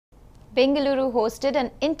Bengaluru hosted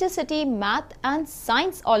an intercity math and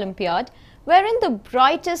science Olympiad wherein the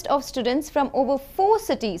brightest of students from over 4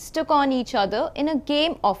 cities took on each other in a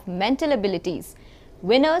game of mental abilities.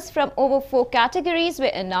 Winners from over 4 categories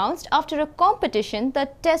were announced after a competition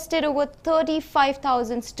that tested over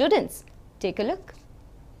 35,000 students. Take a look.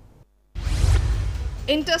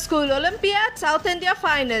 Inter-School Olympiad South India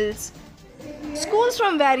Finals. Schools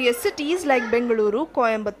from various cities like Bengaluru,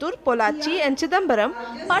 Coimbatore, Pollachi and Chidambaram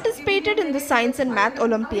participated in the Science and Math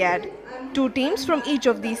Olympiad. 2 teams from each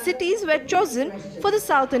of these cities were chosen for the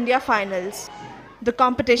South India Finals. The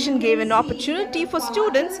competition gave an opportunity for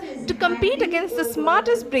students to compete against the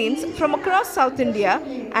smartest brains from across South India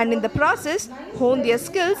and in the process hone their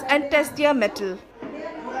skills and test their mettle.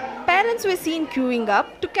 Parents were seen queuing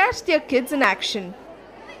up to catch their kids in action.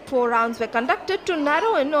 4 rounds were conducted to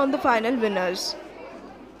narrow in on the final winners.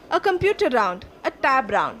 A computer round, a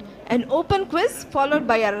tab round, an open quiz followed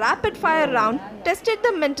by a rapid fire round tested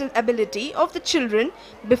the mental ability of the children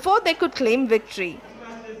before they could claim victory.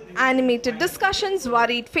 Animated discussions,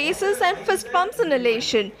 worried faces and fist pumps in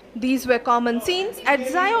elation. These were common scenes at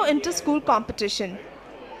Zio Inter-School competition.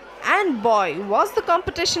 And boy, was the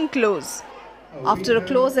competition close. After a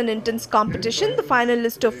close and intense competition, the final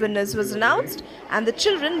list of winners was announced and the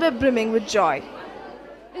children were brimming with joy.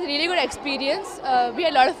 It's a really good experience. We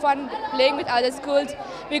had a lot of fun playing with other schools.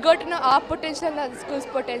 We got to know our potential and other schools'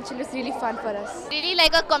 potential. It's really fun for us. Really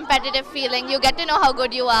like a competitive feeling. You get to know how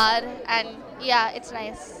good you are, and yeah, it's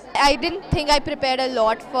nice. I didn't think I prepared a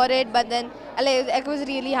lot for it, but then I was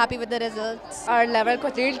really happy with the results. Our level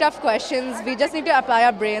was really tough questions. We just need to apply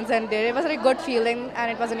our brains, and it was a really good feeling,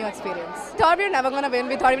 and it was a new experience. Thought we were never going to win.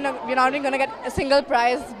 We thought we were not even going to get a single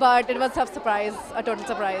prize, but it was a surprise, a total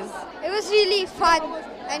surprise. It was really fun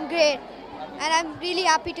and great, and I'm really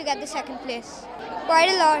happy to get the second place. Quite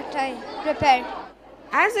a lot I prepared.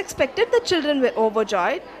 As expected, the children were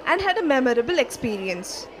overjoyed and had a memorable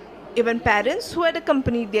experience. Even parents who had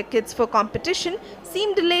accompanied their kids for competition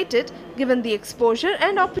seemed elated given the exposure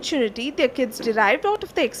and opportunity their kids derived out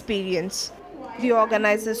of the experience. The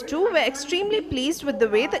organizers too were extremely pleased with the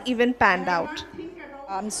way the event panned out.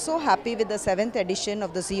 I'm so happy with the 7th edition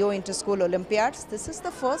of the Zio Inter-School Olympiads. This is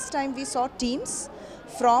the first time we saw teams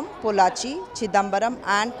from Pollachi, Chidambaram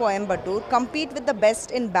and Coimbatore compete with the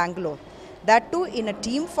best in Bangalore. That too in a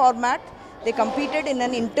team format. They competed in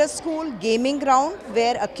an inter-school gaming round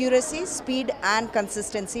where accuracy, speed and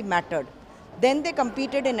consistency mattered. Then they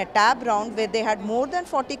competed in a tab round where they had more than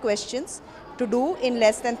 40 questions to do in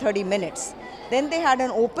less than 30 minutes. Then they had an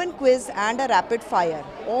open quiz and a rapid fire.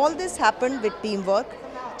 All this happened with teamwork.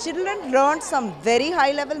 Children learned some very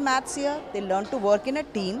high-level maths here. They learned to work in a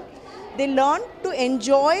team. They learned to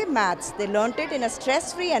enjoy maths. They learned it in a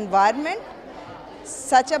stress-free environment.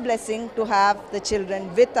 Such a blessing to have the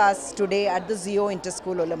children with us today at the Zio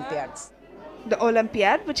Inter-School Olympiads. The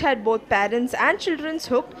Olympiad, which had both parents and children's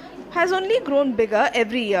hooked, has only grown bigger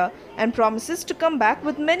every year and promises to come back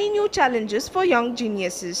with many new challenges for young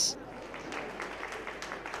geniuses.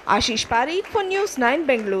 Ashish Parikh for News 9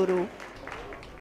 Bengaluru.